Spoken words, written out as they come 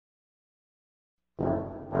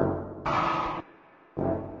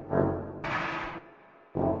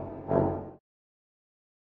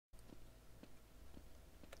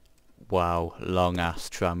Wow, long ass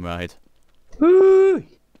tram ride. Woo!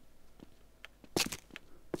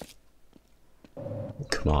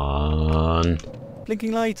 Come on.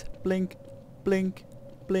 Blinking light. Blink, blink,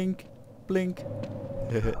 blink, blink.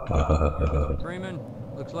 Freeman,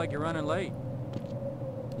 looks like you're running late.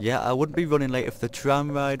 Yeah, I wouldn't be running late if the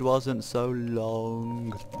tram ride wasn't so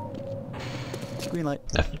long. Green light.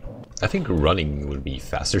 I think running would be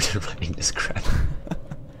faster than riding this crap.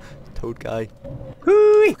 Toad guy.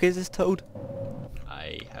 Whoo! Okay, is this Toad?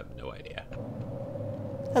 I have no idea.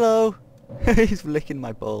 Hello. He's licking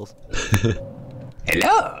my balls.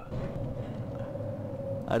 Hello!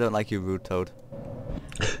 I don't like you, rude Toad.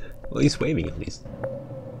 Well, he's waving at least.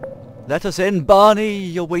 Let us in, Barney.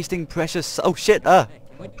 You're wasting precious. Oh shit! Hey,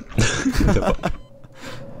 can we...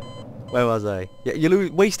 Where was I? Yeah,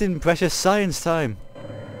 you're wasting precious science time.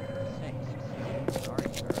 Sorry,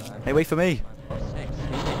 sir. Hey, wait for me.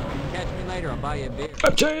 Catch me later. I'll buy you a beer.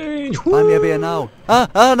 Change! Buy me a beer now.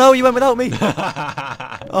 Ah, no, you went without me.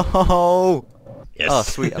 Oh. Yes. Oh,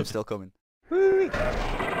 sweet. I'm still coming. Woo!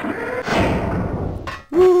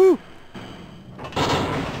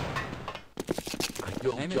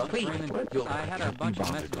 Name is Freeman. I had a bunch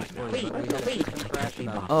of messages for you, but we had some crashing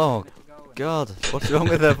on. Oh, God. What's wrong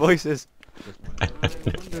with their voices?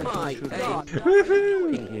 My God.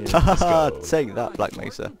 Haha, take that, Black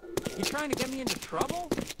Mesa. You trying to get me into trouble?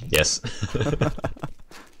 Yes.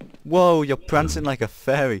 Whoa, you're prancing like a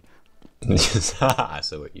fairy.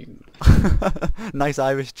 So are you. Nice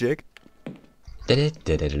Irish jig.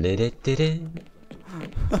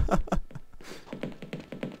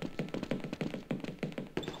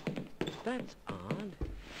 That's odd.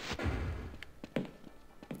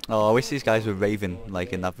 Oh, I wish these guys were raving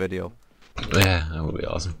like in that video. Yeah, that would be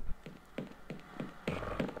awesome.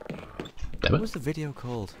 Damn What it. was the video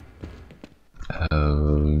called?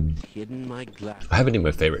 Hidden my glass. I have it in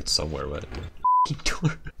my favorites somewhere, but keep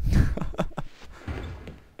doing.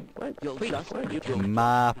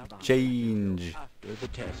 Map change. After the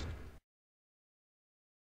test.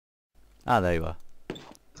 Ah, there you are.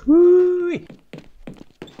 Woo!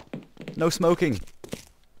 No smoking.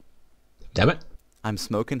 Damn it. I'm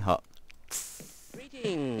smoking hot.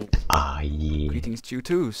 Greetings. Ah, yeah. Greetings to you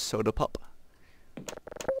too, soda pop.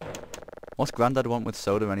 What's Grandad want with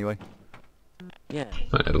soda anyway? Yeah.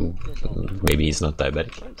 I know. Maybe he's not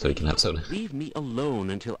diabetic, so he can have soda. Leave me alone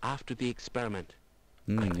until after the experiment.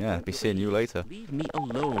 Yeah, be seeing you later. Leave me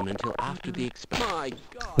alone until after the experiment. My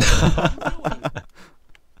God.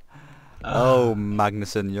 Oh,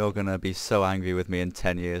 Magnuson, you're gonna be so angry with me in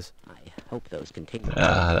 10 years. I hope those continue.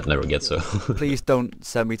 That never gets so. Please don't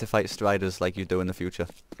send me to fight Striders like you do in the future.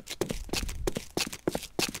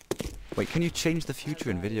 Wait, can you change the future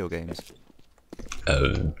in video games?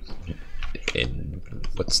 In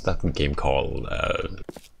what's that game called? I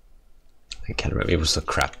can't remember. It was so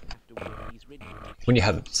crap. When you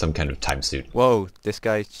have some kind of time suit. Whoa, this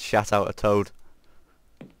guy shat out a toad.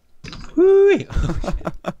 Woo!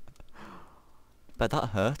 Bet that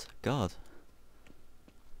hurt. God.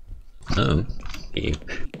 Yeah.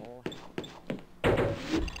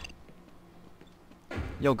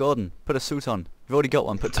 Yo, Gordon, put a suit on. You've already got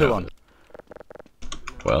one, put two on.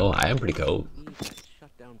 Well, I am pretty cold.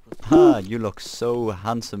 Ha, you look so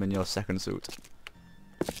handsome in your second suit.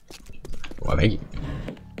 Well, thank you.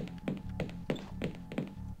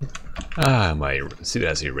 Ah, my suit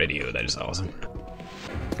has a radio. That is awesome.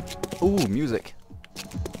 Ooh, music.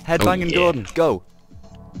 Headbanging yeah. Gordon, go.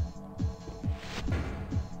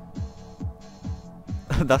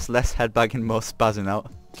 That's less headbanging, more spazzing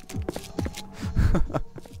out.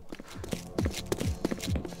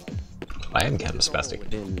 I am kind of spastic.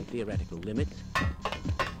 Within theoretical limits.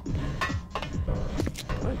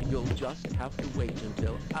 You'll just have to wait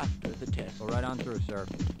until after the test. Go right on through, sir.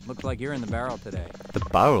 Looks like you're in the barrel today. The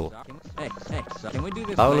barrel? Hey, can we do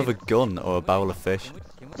this Barrel later? of a gun or a barrel of fish?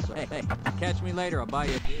 Hey, catch me later. I'll buy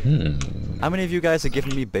you a beer. How many of you guys are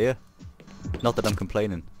giving me beer? Not that I'm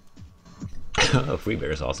complaining. Free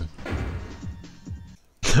beer is awesome.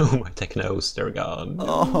 Oh, my technos, they're gone.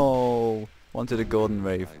 Oh, wanted a Gordon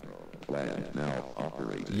rave.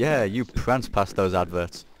 Yeah, you prance past those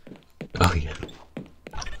adverts. Oh yeah.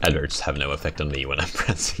 Alerts have no effect on me when I'm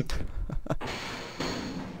prancing.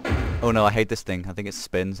 Oh no, I hate this thing. I think it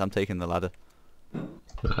spins. I'm taking the ladder.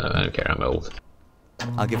 I don't care, I'm old.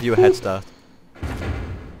 I'll give you a head start.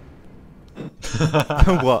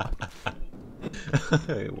 What?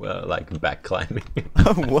 Well, like back climbing.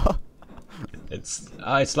 What?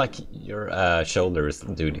 It's like your shoulders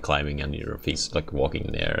do the climbing and your feet like walking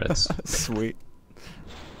in the air. It's Sweet.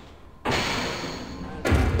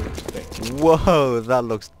 Whoa, that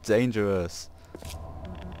looks dangerous.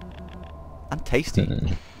 And tasty.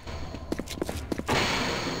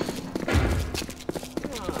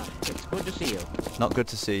 It's good to see you. Not good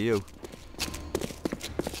to see you.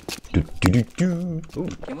 Ooh.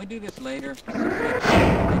 Can we do this later?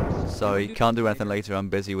 Sorry, can't do anything later. I'm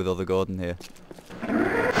busy with other Gordon here.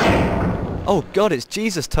 Oh God, it's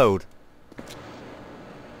Jesus Toad.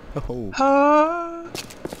 Oh.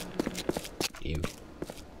 Ew.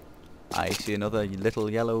 I see another little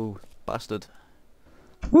yellow bastard.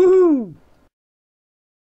 Woo!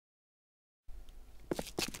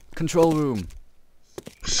 Control room.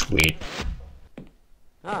 Sweet.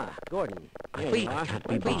 Ah, Gordon. Here you are.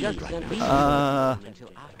 We just sent me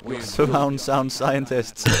Surround sound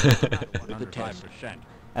scientists. the test.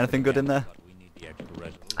 Anything good in there?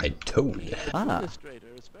 I told. Ah. Administrator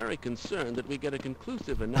is very concerned that we get a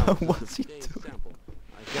conclusive analysis What's he of today's doing? sample.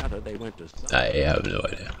 I gather they went to some... I have no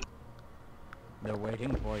idea. They're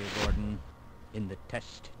waiting for you, Gordon, in the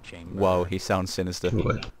test chamber. Whoa, he sounds sinister.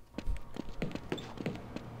 What?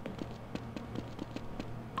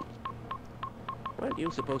 Weren't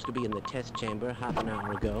you supposed to be in the test chamber half an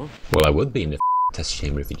hour ago? Well, I would be in the test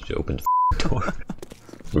chamber if you just opened the door.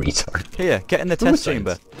 Retard. Here, get in the Ooh, test science.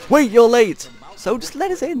 chamber. Wait, you're late! So just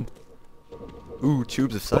let us in. Ooh,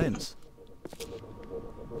 tubes of science.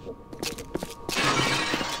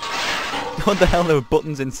 What the hell, there were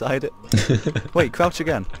buttons inside it. Wait, crouch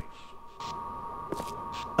again.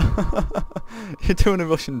 You're doing a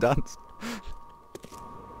Russian dance.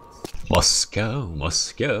 Moscow,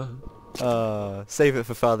 Moscow. Save it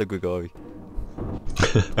for Father Grigori.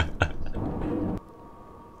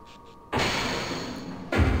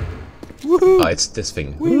 Woohoo! Oh, it's this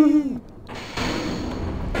thing. Whee!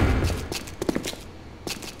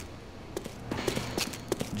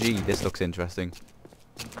 Gee, this looks interesting.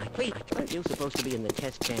 Wait, weren't you supposed to be in the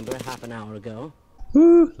test chamber half an hour ago?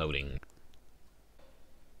 Woo! Loading.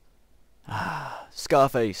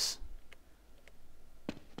 Scarface.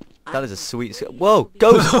 That is a sweet whoa,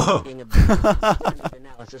 ghost!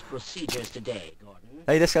 Analysis procedures today, Gordon.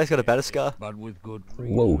 Hey, this guy's got a better scar. But with good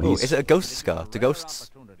Whoa, Oh, he's... is it a ghost scar? Do ghosts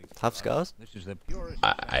have scars? This is the purest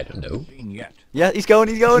I don't know. seen yet. Yeah, he's going,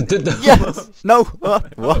 he's going! Did the- Yes! No!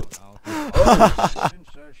 What?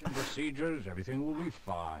 Insertion procedures, everything will be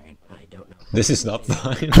fine. I don't know. This is not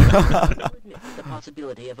fine. The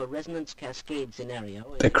possibility of a resonance cascade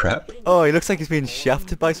scenario. The crap. Oh, he looks like he's being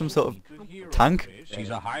shafted by some sort of tank. He's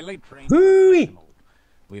a highly trained Woo-wee. professional.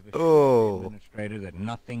 We've assured Oh. the administrator that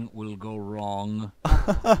nothing will go wrong.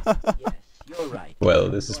 Yes, you're right. Well,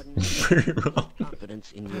 this is pretty wrong.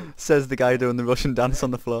 Confidence in you. Says the guy doing the Russian dance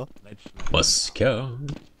on the floor. Let's Moscow.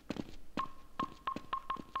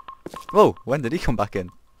 Whoa, when did he come back in?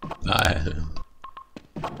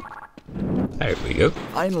 There we go.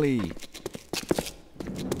 Finally!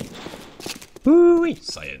 Woo-wee.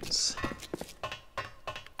 Science.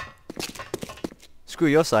 Screw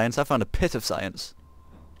your science, I found a pit of science.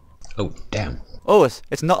 Oh, damn. Oh,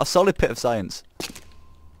 it's not a solid pit of science.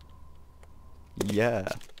 Yeah.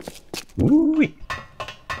 Woo-wee.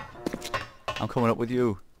 I'm coming up with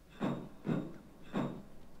you.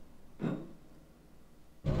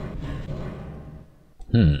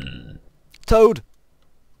 Toad!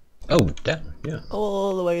 Oh, damn. Yeah.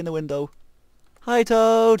 All the way in the window. Hi,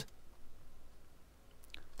 Toad!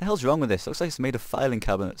 The hell's wrong with this? Looks like it's made of filing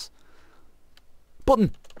cabinets.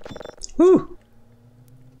 Button! Woo.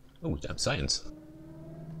 Oh, damn science.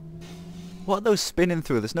 What are those spinning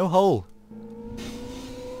through? There's no hole.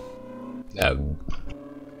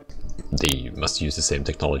 They must use the same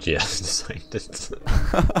technology as the scientists.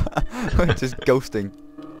 Just ghosting.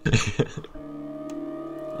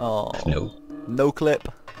 Oh. No. No clip.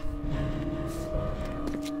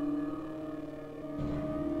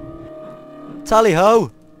 Tally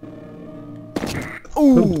ho!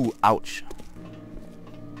 Ooh, ouch.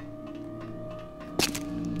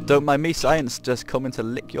 Don't mind me, science just coming to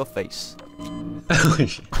lick your face.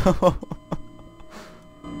 That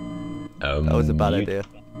was a bad idea.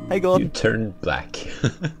 Hey, You Gordon. turn black.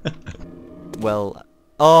 Well,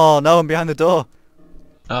 oh no, I'm behind the door.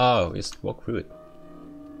 Oh, just walk through it.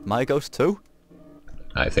 My ghost too?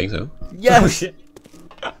 I think so. Yes! Oh, shit.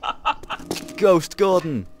 Ghost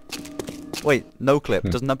Gordon. Wait, no clip.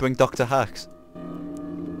 Doesn't that bring Dr. Hacks?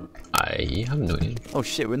 I have no idea. Oh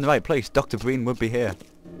shit, we're in the right place. Dr. Breen would be here.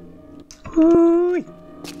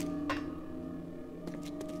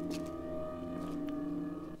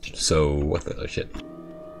 So, what the shit?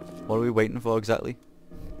 What are we waiting for exactly?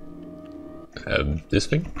 This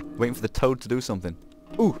thing? Waiting for the toad to do something.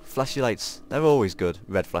 Ooh, flashy lights. They're always good.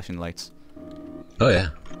 Red flashing lights. Oh, yeah.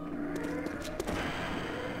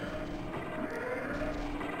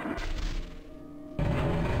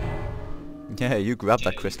 Yeah, you grabbed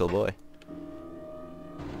that crystal boy.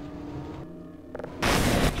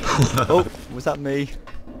 Oh, was that me?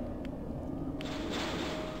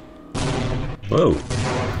 Whoa.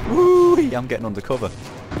 Woo! I'm getting undercover.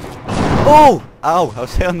 Oh! Ow! I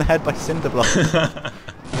was hit on the head by cinder blocks.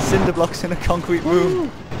 Cinder blocks in a concrete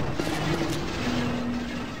room.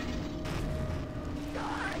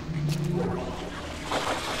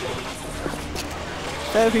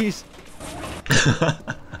 Fairies!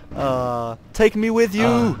 Take me with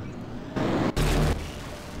you!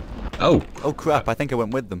 Oh! Oh crap, I think I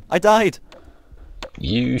went with them. I died!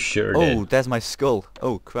 You sure Oh, did. there's my skull.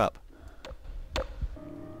 Oh crap.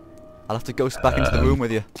 I'll have to ghost back into the room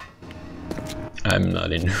with you. I'm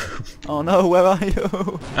not in the room. Oh no, where are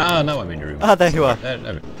you? Ah, no, I'm in the room. Ah, there you are. There.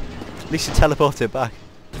 At least you teleported back.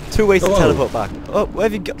 2 ways to Whoa. teleport back. Oh, where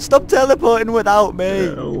have you got? Stop teleporting without me!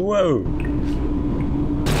 Whoa.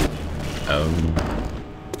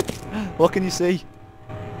 What can you see?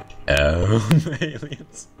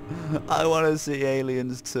 Aliens. I want to see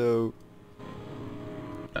aliens too.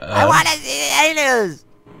 I want to see aliens!